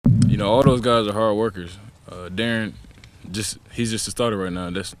all those guys are hard workers. Darren, he's just a starter right now.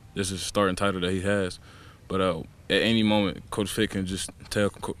 That's his starting title that he has. But at any moment, Coach Fick can just tell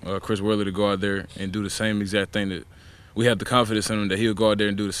Chris Worley to go out there and do the same exact thing that we have the confidence in him that he'll go out there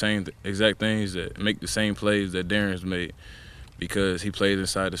and do the same exact things, that make the same plays that Darren has made, because he plays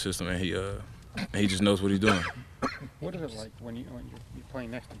inside the system and he just knows what he's doing. What is it like when you're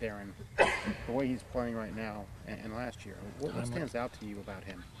playing next to Darren, the way he's playing right now and last year? What stands out to you about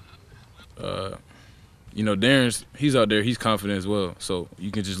him? He's out there, he's confident as well. So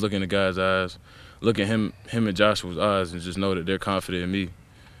you can just look in the guy's eyes, look at him and Joshua's eyes, and just know that they're confident in me.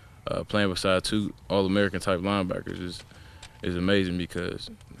 Playing beside two All-American type linebackers is amazing, because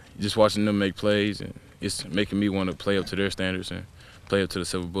just watching them make plays, and it's making me want to play up to their standards and play up to the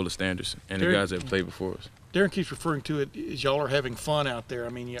Silver Bullet standards and the guys that played before us. Darren keeps referring to it as y'all are having fun out there. I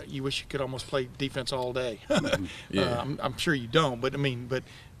mean, you wish you could almost play defense all day. Yeah. I'm sure you don't, but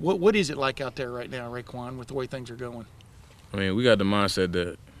what is it like out there right now, Raekwon, with the way things are going? I mean, we got the mindset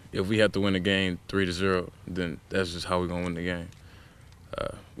that if we have to win the game 3-0, then that's just how we're gonna win the game.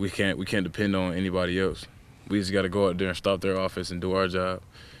 We can't depend on anybody else. We just got to go out there and stop their offense and do our job,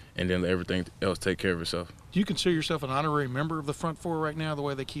 and then let everything else take care of itself. Do you consider yourself an honorary member of the front four right now, the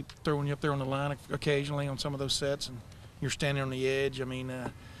way they keep throwing you up there on the line occasionally on some of those sets, and you're standing on the edge? I mean,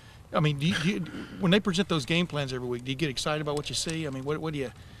 do you, when they present those game plans every week, do you get excited about what you see? I mean, what do you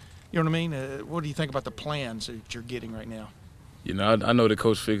know what I mean? What do you think about the plans that you're getting right now? I know that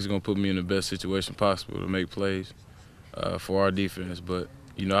Coach Fick is going to put me in the best situation possible to make plays for our defense, but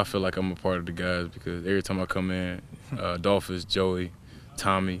I feel like I'm a part of the guys, because every time I come in, Dolphus, Joey,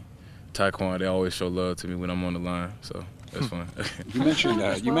 Tommy, Taekwon, they always show love to me when I'm on the line, so that's fun. You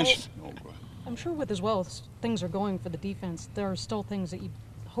mentioned. I'm sure with as well as things are going for the defense, there are still things that you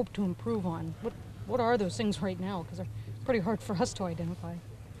hope to improve on. What are those things right now? Because they're pretty hard for us to identify.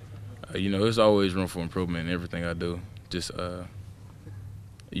 There's always room for improvement in everything I do. Just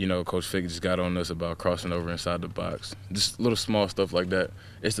Coach Fick just got on us about crossing over inside the box. Just little small stuff like that.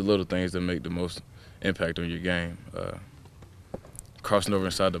 It's the little things that make the most impact on your game. Crossing over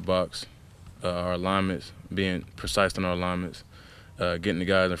inside the box, our alignments, being precise in our alignments, getting the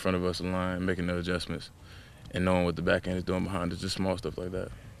guys in front of us in line, making the adjustments, and knowing what the back end is doing behind us, just small stuff like that.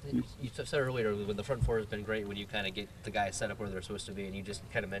 You said earlier when the front four has been great when you kind of get the guys set up where they're supposed to be, and you just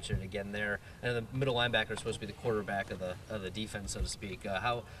kind of mentioned it again there. And the middle linebacker is supposed to be the quarterback of the defense, so to speak.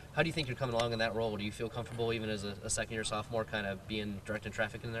 How do you think you're coming along in that role? Do you feel comfortable even as a second-year sophomore kind of being directing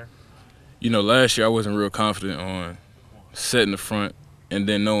traffic in there? Last year I wasn't real confident on setting the front and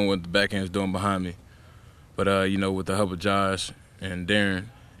then knowing what the back end is doing behind me. But, with the help of Josh and Darren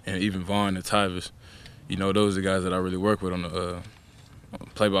and even Vaughn and Tyvis, those are the guys that I really work with on the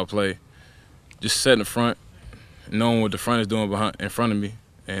play-by-play. Just setting the front, knowing what the front is doing in front of me,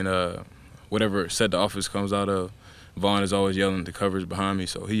 and whatever set the offense comes out of, Vaughn is always yelling the coverage behind me,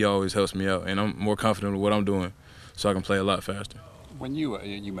 so he always helps me out, and I'm more confident with what I'm doing, so I can play a lot faster. When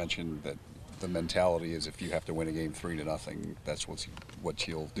you mentioned that the mentality is if you have to win a game 3-0, that's what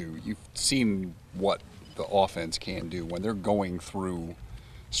you'll do. You've seen what the offense can do when they're going through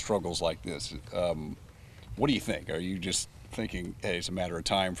struggles like this. What do you think? Are you just thinking, hey, it's a matter of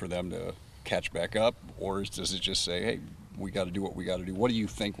time for them to catch back up, or does it just say, hey, we got to do what we got to do? What do you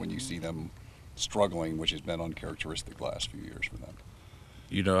think when you see them struggling, which has been uncharacteristic the last few years for them?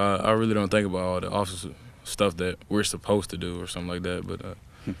 I really don't think about all the offensive stuff that we're supposed to do or something like that, but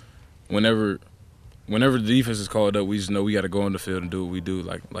whenever the defense is called up, we just know we got to go on the field and do what we do,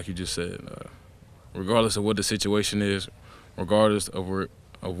 like you just said. Regardless of what the situation is, regardless of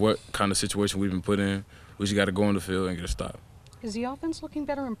what kind of situation we've been put in, we just got to go on the field and get a stop. Is the offense looking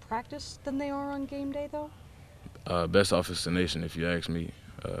better in practice than they are on game day, though? Best offense in the nation, if you ask me,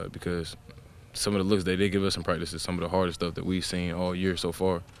 because some of the looks they give us in practice is some of the hardest stuff that we've seen all year so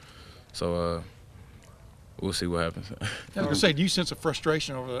far. So we'll see what happens. I was going to say, do you sense a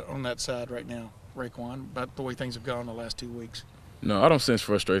frustration on that side right now, Raekwon, about the way things have gone the last 2 weeks? No, I don't sense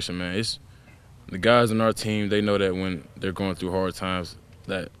frustration, man. It's the guys on our team, they know that when they're going through hard times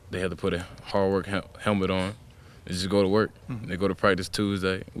that they have to put a hard work helmet on and just go to work. Mm-hmm. They go to practice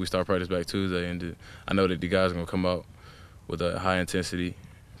Tuesday. We start practice back Tuesday, and I know that the guys are going to come out with a high intensity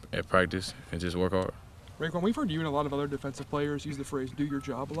at practice and just work hard. Raekwon, we've heard you and a lot of other defensive players use the phrase "do your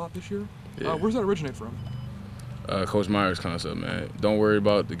job" a lot this year. Yeah. Where does that originate from? Coach Myers' concept, man. Don't worry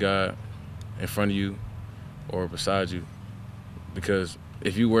about the guy in front of you or beside you, because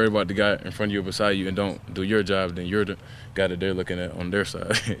if you worry about the guy in front of you or beside you and don't do your job, then you're the guy that they're looking at on their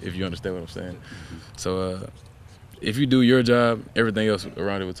side, if you understand what I'm saying. So if you do your job, everything else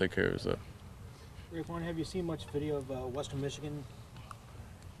around it will take care of itself. Raekwon, have you seen much video of Western Michigan?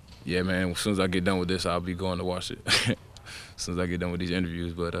 Yeah, man, as soon as I get done with this, I'll be going to watch it. As soon as I get done with these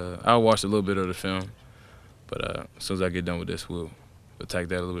interviews. But I'll watch a little bit of the film. But as soon as I get done with this, we'll attack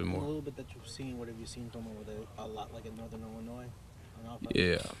that a little bit more. A little bit that you've seen, what have you seen from over there? A lot like in Northern Illinois?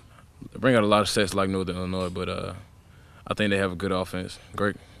 Yeah. They bring out a lot of sets like Northern Illinois, but I think they have a good offense.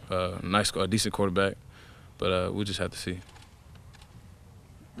 Great, decent quarterback. But we'll just have to see.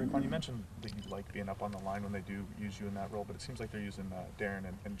 Raekwon, you mentioned that you like being up on the line when they do use you in that role, but it seems like they're using Darren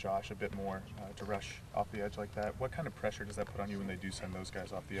and Josh a bit more to rush off the edge like that. What kind of pressure does that put on you when they do send those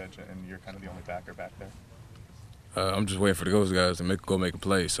guys off the edge and you're kind of the only backer back there? I'm just waiting for those guys to go make a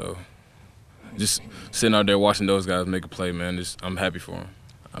play. So just sitting out there watching those guys make a play, man, I'm happy for them.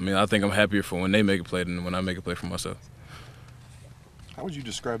 I mean, I think I'm happier for when they make a play than when I make a play for myself. How would you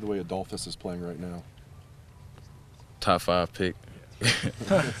describe the way Adolphus is playing right now? Top 5 pick.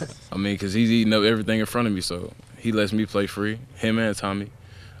 I mean, because he's eating up everything in front of me, so he lets me play free, him and Tommy,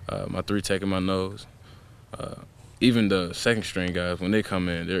 my 3 taking my nose. Even the second string guys, when they come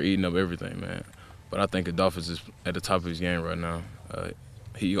in, they're eating up everything, man. But I think Adolphus is at the top of his game right now.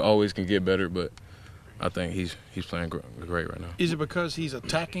 He always can get better, but I think he's playing great right now. Is it because he's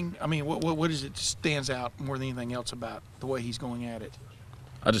attacking? I mean, what is it stands out more than anything else about the way he's going at it?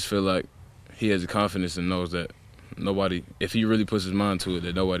 I just feel like he has the confidence and knows that nobody, if he really puts his mind to it,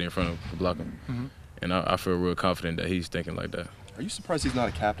 that nobody in front of him can block him. Mm-hmm. And I feel real confident that he's thinking like that. Are you surprised he's not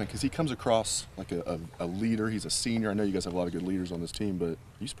a captain? Because he comes across like a leader. He's a senior. I know you guys have a lot of good leaders on this team, but are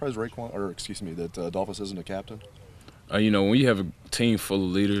you surprised that Adolphus isn't a captain? You know, when you have a team full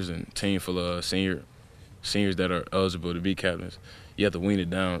of leaders and a team full of seniors that are eligible to be captains, you have to wean it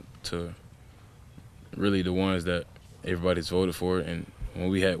down to really the ones that everybody's voted for. And when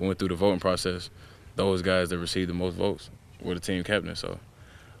we went through the voting process, those guys that received the most votes were the team captain. So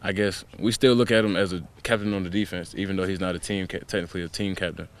I guess we still look at him as a captain on the defense, even though he's not technically a team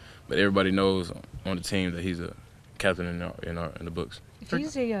captain. But everybody knows on the team that he's a captain in the books. If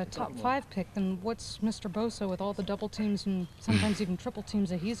he's a top 5 pick, then what's Mr. Bosa with all the double teams and sometimes even triple teams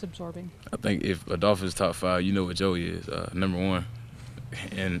that he's absorbing? I think if Adolphus is top 5, you know what Joey is, number 1.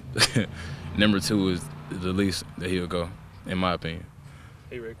 And number 2 is the least that he'll go, in my opinion.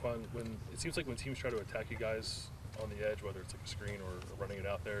 Hey, Raekwon, it seems like when teams try to attack you guys on the edge, whether it's like a screen or running it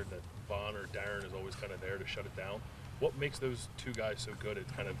out there, that Vaughn or Darren is always kind of there to shut it down. What makes those 2 guys so good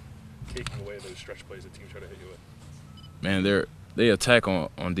at kind of taking away those stretch plays that teams try to hit you with? Man, they attack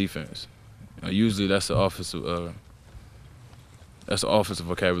on defense. Usually that's the offensive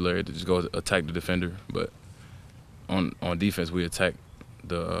vocabulary to just go attack the defender. But on defense, we attack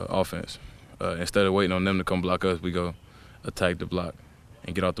the offense. Instead of waiting on them to come block us, we go attack the block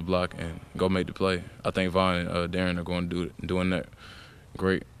and get off the block and go make the play. I think Vaughn and Darren are going to doing that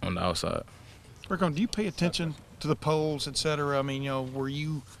great on the outside. Raekwon, do you pay attention to the polls, et cetera? I mean, were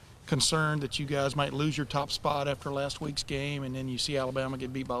you concerned that you guys might lose your top spot after last week's game and then you see Alabama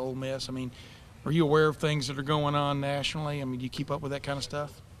get beat by Ole Miss? I mean, are you aware of things that are going on nationally? I mean, do you keep up with that kind of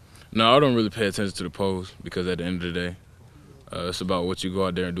stuff? No, I don't really pay attention to the polls because at the end of the day, it's about what you go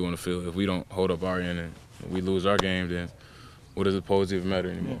out there and do on the field. If we don't hold up our end and we lose our game, then what does the polls even matter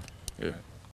anymore? Yeah.